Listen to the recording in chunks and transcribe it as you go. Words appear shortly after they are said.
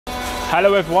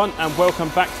Hello everyone and welcome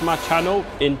back to my channel.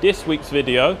 In this week's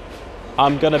video,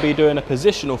 I'm going to be doing a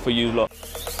positional for you lot.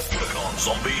 Click on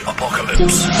Zombie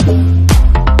Apocalypse.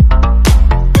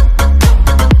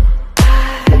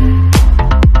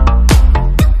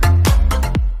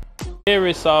 Here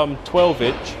is some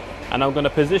 12-inch and I'm going to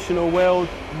positional weld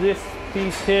this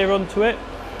piece here onto it.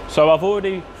 So I've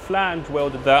already flange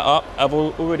welded that up. I've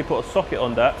already put a socket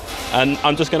on that and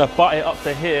I'm just going to butt it up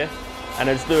to here and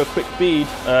then just do a quick bead,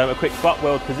 a quick butt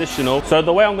weld positional. So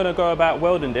the way I'm going to go about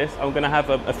welding this, I'm going to have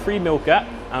a 3mm gap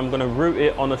and I'm going to route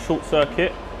it on a short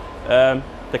circuit. The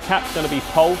cap's going to be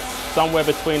pulsed somewhere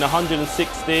between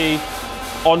 160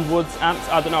 onwards amps.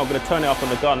 I don't know, I'm going to turn it up on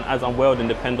the gun as I'm welding,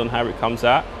 depending on how it comes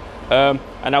out. And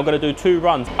I'm going to do 2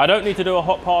 runs. I don't need to do a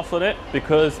hot pass on it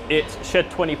because it's shed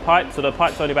 20 pipe, so the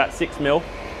pipe's only about 6mm.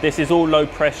 This is all low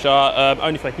pressure,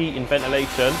 only for heat and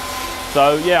ventilation.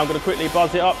 So yeah, I'm going to quickly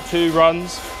buzz it up, 2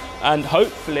 runs, and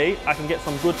hopefully I can get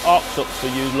some good arc shots for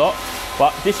you lot.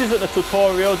 But this isn't a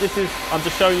tutorial, I'm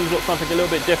just showing you lot something a little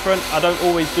bit different. I don't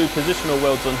always do positional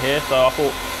welds on here, so I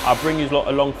thought I'd bring you lot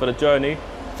along for the journey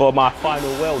for my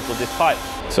final welds of this pipe.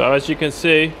 So as you can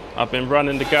see, I've been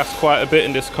running the gas quite a bit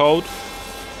in this cold.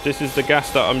 This is the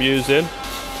gas that I'm using.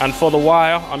 And for the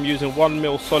wire, I'm using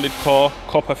 1mm solid core,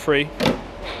 copper free.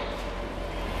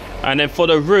 And then for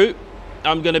the route,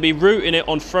 I'm going to be routing it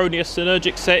on Fronius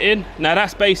synergic setting. Now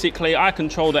that's basically, I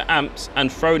control the amps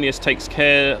and Fronius takes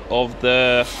care of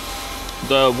the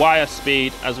wire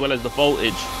speed as well as the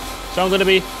voltage. So I'm going to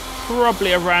be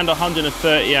probably around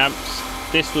 130 amps.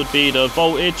 This would be the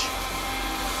voltage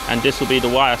and this will be the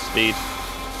wire speed.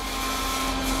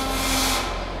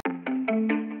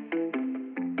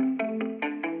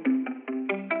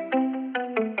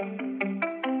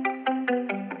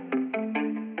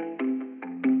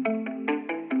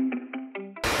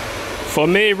 For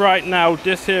me right now,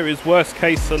 this here is worst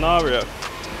case scenario.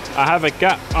 I have a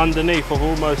gap underneath of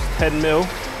almost 10mm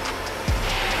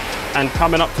and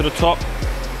coming up to the top,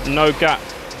 no gap.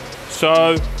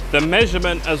 So the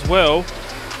measurement as well,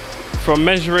 from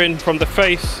measuring from the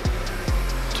face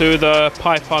to the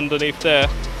pipe underneath there,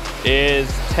 is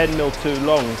 10mm too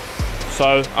long.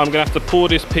 So I'm gonna have to pull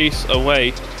this piece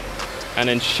away and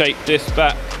then shape this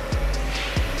back,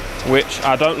 which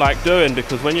I don't like doing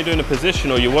because when you're doing a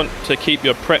positional, you want to keep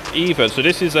your prep even. So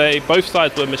this is both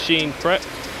sides were machine prepped.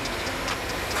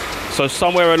 So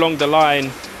somewhere along the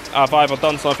line, I've either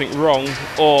done something wrong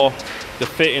or the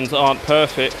fittings aren't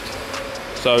perfect.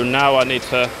 So now I need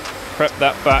to prep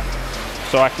that back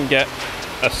so I can get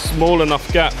a small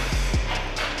enough gap,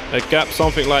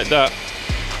 something like that,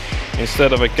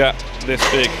 instead of a gap this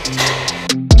big.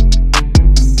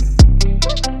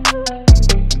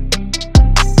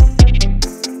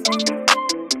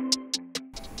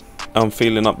 I'm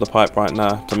feeling up the pipe right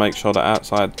now to make sure the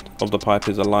outside of the pipe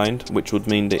is aligned, which would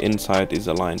mean the inside is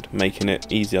aligned, making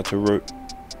it easier to route.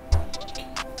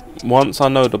 Once I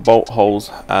know the bolt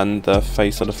holes and the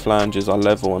face of the flanges are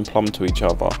level and plumb to each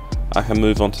other, I can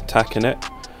move on to tacking it.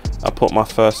 I put my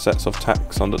first sets of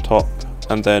tacks on the top,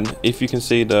 and then if you can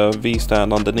see, the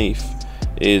V-stand underneath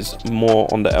is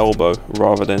more on the elbow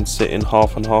rather than sitting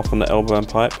half and half on the elbow and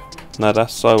pipe. Now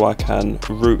that's so I can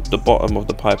route the bottom of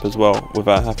the pipe as well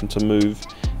without having to move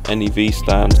any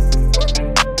V-stand.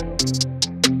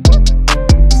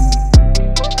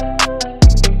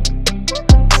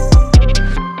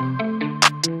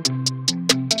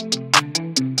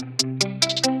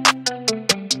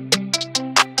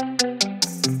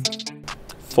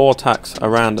 Four tacks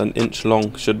around 1 inch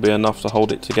long should be enough to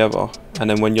hold it together, and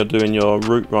then when you're doing your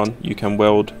route run you can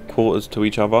weld quarters to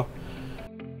each other.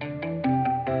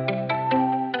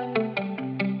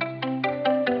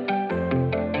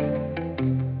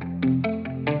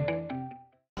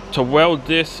 To weld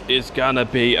this is gonna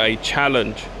be a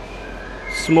challenge.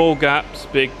 Small gaps,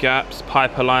 big gaps,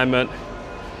 pipe alignment.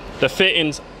 The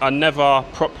fittings are never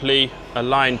properly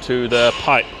aligned to the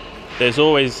pipe. There's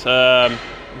always,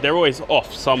 they're always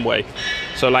off some way.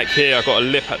 So like here, I've got a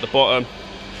lip at the bottom.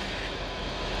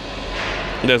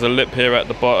 There's a lip here at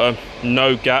the bottom,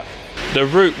 no gap. The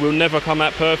route will never come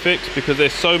out perfect because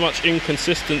there's so much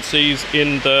inconsistencies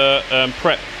in the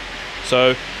prep.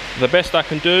 So the best I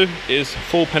can do is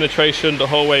full penetration the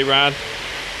whole way around.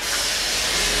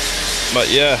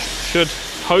 But yeah, should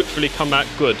hopefully come out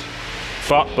good.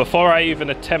 But before I even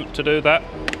attempt to do that,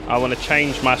 I want to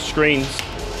change my screens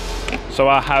so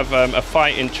I have a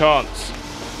fighting chance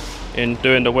in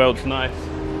doing the welds nice.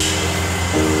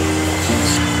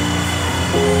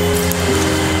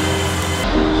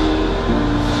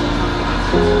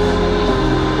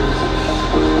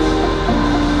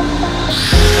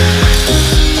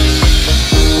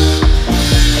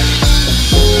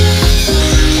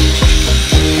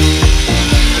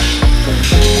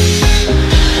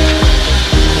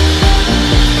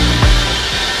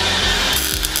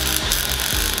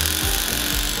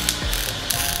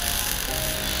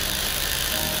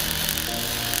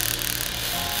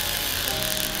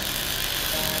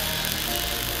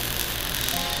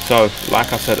 So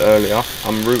like I said earlier,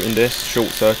 I'm routing this short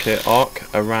circuit arc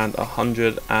around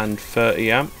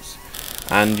 130 amps,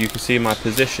 and you can see my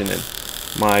positioning.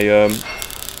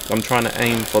 I'm trying to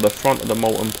aim for the front of the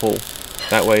molten pool.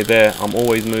 That way there, I'm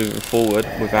always moving forward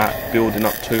without building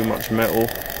up too much metal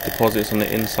deposits on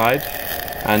the inside.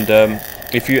 And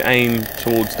if you aim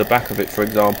towards the back of it, for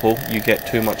example, you get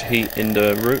too much heat in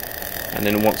the root and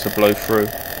then it wants to blow through.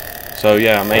 So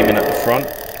yeah, I'm aiming at the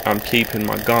front. I'm keeping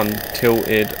my gun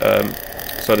tilted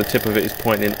so the tip of it is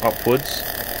pointing upwards,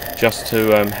 just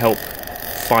to help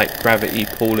fight gravity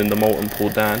pulling the molten pool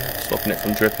down, stopping it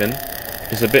from dripping.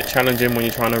 It's a bit challenging when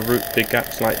you're trying to root big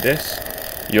gaps like this.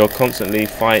 You're constantly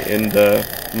fighting the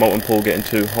molten pool getting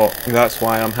too hot. That's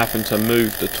why I'm having to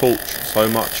move the torch so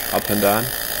much up and down.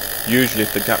 Usually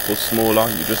if the gap was smaller,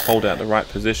 you just hold it at the right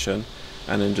position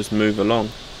and then just move along.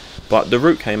 But the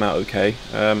root came out okay.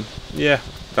 Yeah,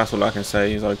 that's all I can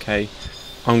say, is okay.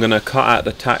 I'm going to cut out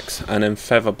the tacks and then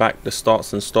feather back the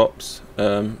starts and stops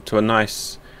to a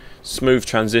nice smooth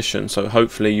transition, so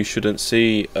hopefully you shouldn't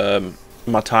see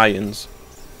my tie-ins.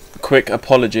 Quick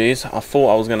apologies, I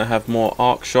thought I was going to have more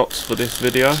arc shots for this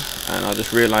video, and I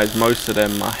just realised most of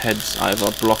them, my head's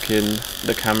either blocking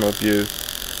the camera view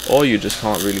or you just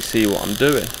can't really see what I'm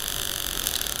doing.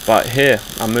 But here,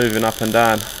 I'm moving up and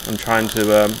down. I'm trying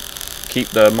to keep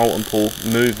the molten pool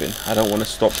moving. I don't want to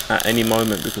stop at any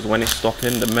moment, because when it's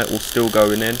stopping, the metal's still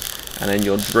going in and then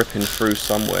you're dripping through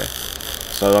somewhere.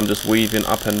 So I'm just weaving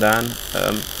up and down.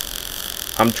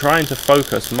 I'm trying to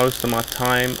focus most of my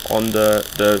time on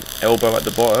the elbow at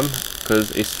the bottom,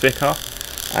 because it's thicker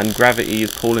and gravity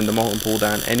is pulling the molten pool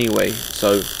down anyway.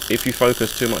 So if you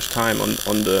focus too much time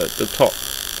on the top,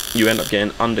 you end up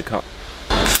getting undercut.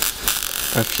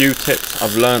 A few tips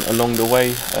I've learned along the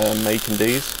way making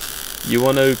these. You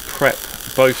want to prep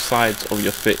both sides of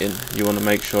your fitting. You want to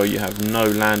make sure you have no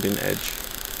landing edge.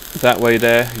 That way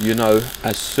there, you know,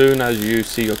 as soon as you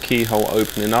see your keyhole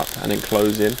opening up and then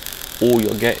closing, all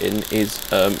you're getting is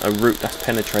a root that's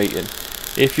penetrating.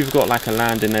 If you've got like a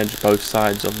landing edge both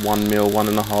sides of 1 mil,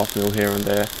 1.5 mil here and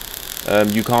there,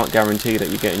 you can't guarantee that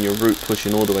you're getting your root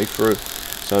pushing all the way through.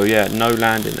 So yeah, no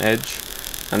landing edge.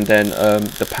 And then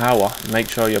the power, make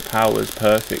sure your power is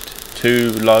perfect.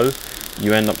 Too low,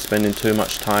 you end up spending too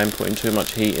much time putting too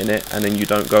much heat in it, and then you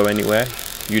don't go anywhere.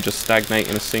 You just stagnate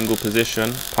in a single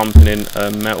position, pumping in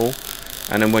metal,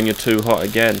 and then when you're too hot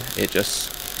again, it's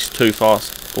too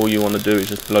fast. All you want to do is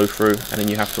just blow through, and then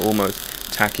you have to almost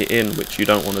tack it in, which you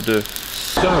don't want to do.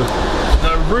 So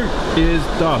the root is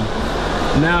done.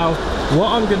 Now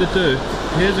what I'm going to do,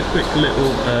 here's a quick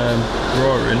little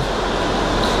drawing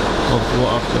of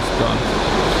what I've just done.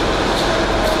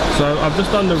 So I've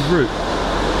just done the root.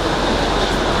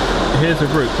 Here's the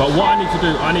root, but what I need to do,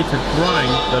 I need to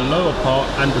grind the lower part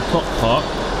and the top part.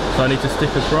 So I need to stick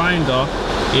a grinder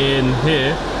in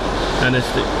here and then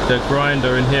stick the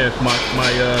grinder in here for my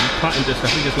cutting disc. I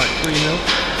think it's like 3 mil,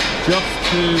 just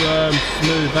to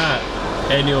smooth out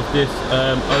any of this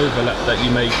overlap that you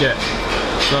may get.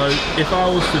 So if I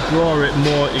was to draw it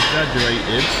more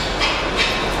exaggerated,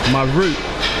 my root,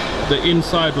 the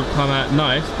inside would come out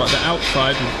nice, but the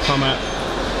outside would come out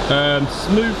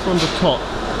smooth from the top,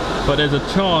 but there's a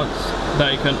chance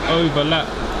that it can overlap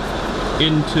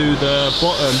into the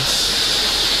bottom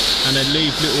and then leave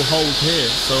little holes here.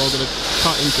 So I'm going to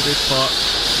cut into this part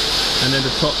and then the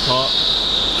top part,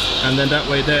 and then that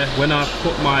way there, when I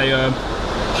put my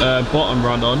bottom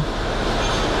run on,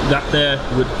 that there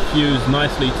would fuse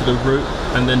nicely to the root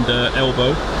and then the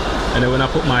elbow, and then when I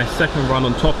put my second run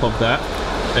on top of that,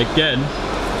 again,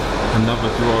 another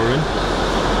drawing.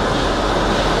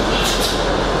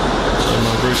 So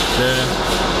my root's there.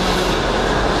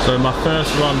 So my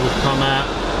first run would come out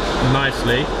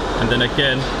nicely, and then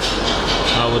again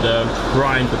I would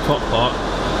grind the top part,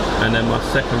 and then my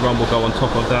second run will go on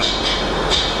top of that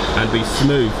and be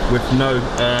smooth with no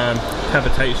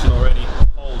cavitation or any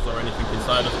holes or anything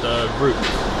inside of the root.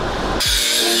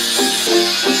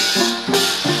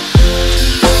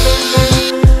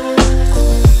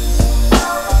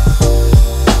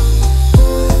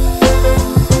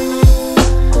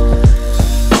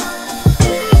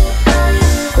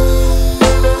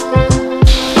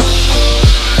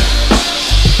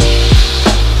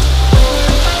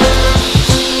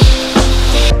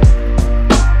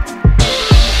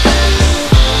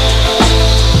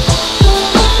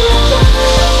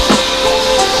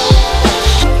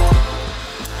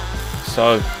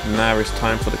 So now it's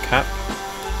time for the cap.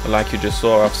 Like you just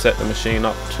saw, I've set the machine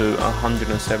up to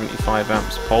 175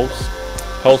 amps pulse.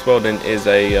 Pulse welding is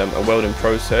a welding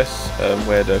process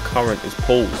where the current is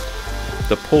pulsed.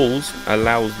 The pulse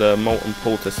allows the molten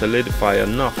pool to solidify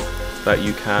enough that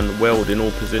you can weld in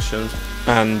all positions,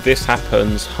 and this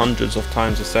happens hundreds of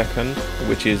times a second,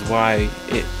 which is why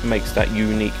it makes that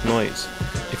unique noise.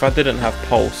 If I didn't have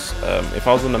pulse, if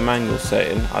I was on the manual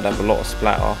setting, I'd have a lot of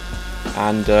splatter,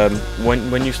 and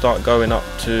when you start going up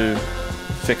to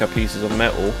thicker pieces of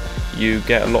metal, you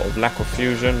get a lot of lack of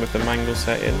fusion with the manual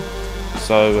setting,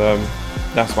 so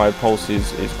that's why pulse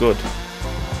is good.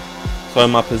 So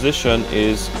my position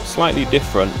is slightly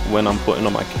different when I'm putting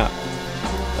on my cap.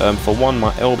 For one,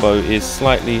 my elbow is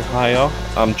slightly higher.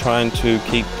 I'm trying to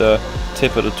keep the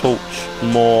tip of the torch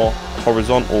more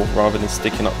horizontal rather than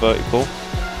sticking up vertical,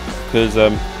 because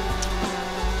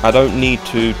I don't need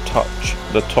to touch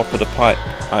the top of the pipe.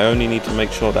 I only need to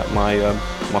make sure that my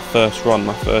first run,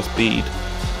 my first bead,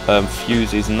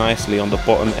 fuses nicely on the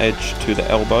bottom edge to the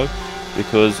elbow,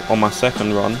 because on my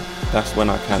second run, that's when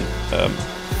I can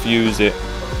fuse it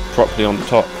properly on the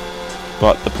top.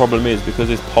 But the problem is, because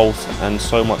it's pulse and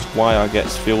so much wire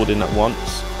gets filled in at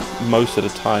once, most of the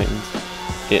time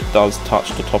it does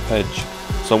touch the top edge.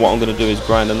 So what I'm going to do is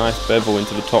grind a nice bevel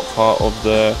into the top part of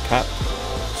the cap,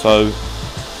 so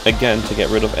again, to get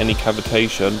rid of any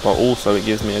cavitation, but also it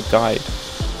gives me a guide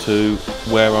to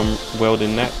where I'm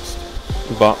welding next.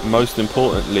 But most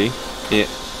importantly, it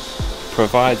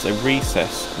provides a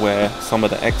recess where some of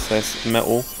the excess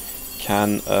metal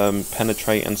can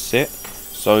penetrate and sit,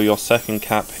 so your second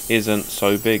cap isn't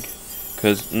so big,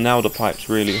 because now the pipe's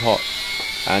really hot,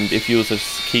 and if you were to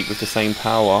keep with the same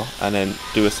power and then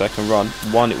do a second run,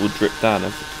 one, it will drip down,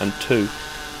 and two,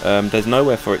 there's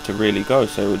nowhere for it to really go,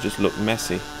 so it will just look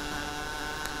messy.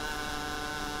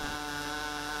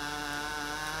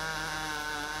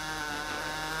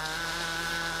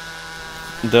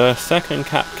 The second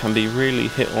cap can be really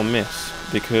hit or miss,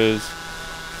 because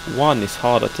one, it's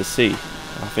harder to see.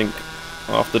 I think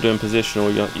after doing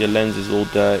positional, your lens is all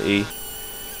dirty.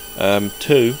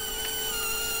 Two,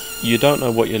 you don't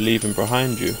know what you're leaving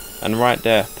behind you, and right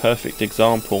there, perfect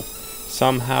example.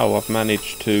 Somehow I've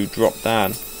managed to drop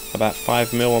down about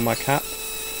 5mm on my cap,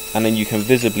 and then you can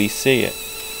visibly see it.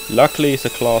 Luckily it's a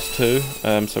class 2,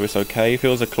 so it's okay. If it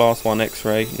was a class 1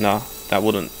 X-ray, nah, that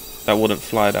wouldn't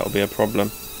fly, that would be a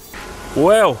problem.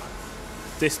 Well,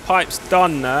 this pipe's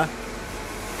done now.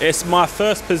 It's my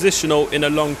first positional in a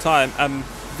long time, and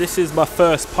this is my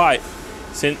first pipe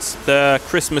since the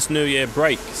Christmas New Year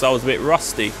break, so I was a bit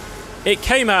rusty. It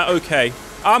came out okay.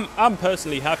 I'm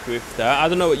personally happy with that. I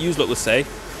don't know what you lot would say,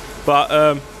 but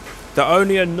the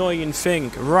only annoying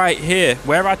thing right here,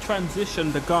 where I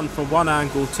transitioned the gun from one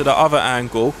angle to the other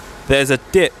angle, there's a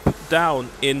dip down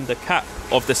in the cap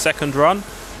of the second run,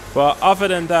 but other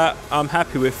than that, I'm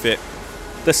happy with it.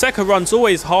 The second run's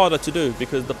always harder to do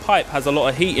because the pipe has a lot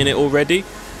of heat in it already,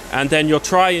 and then you're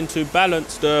trying to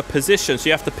balance the position, so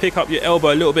you have to pick up your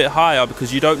elbow a little bit higher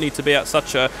because you don't need to be at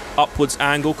such a upwards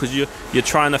angle, because you're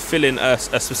trying to fill in a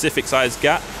specific size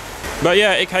gap. But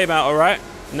yeah, it came out alright.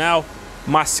 Now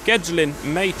my scheduling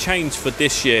may change for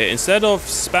this year. Instead of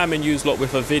spamming you lot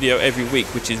with a video every week,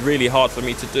 which is really hard for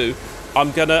me to do,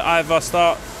 I'm gonna either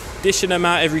start dishing them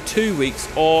out every 2 weeks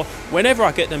or whenever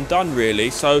I get them done, really.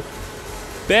 So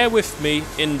bear with me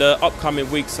in the upcoming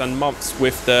weeks and months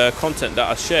with the content that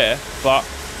I share, but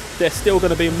there's still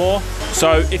going to be more.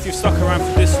 So if you've stuck around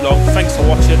for this long, thanks for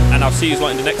watching, and I'll see you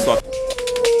in the next one.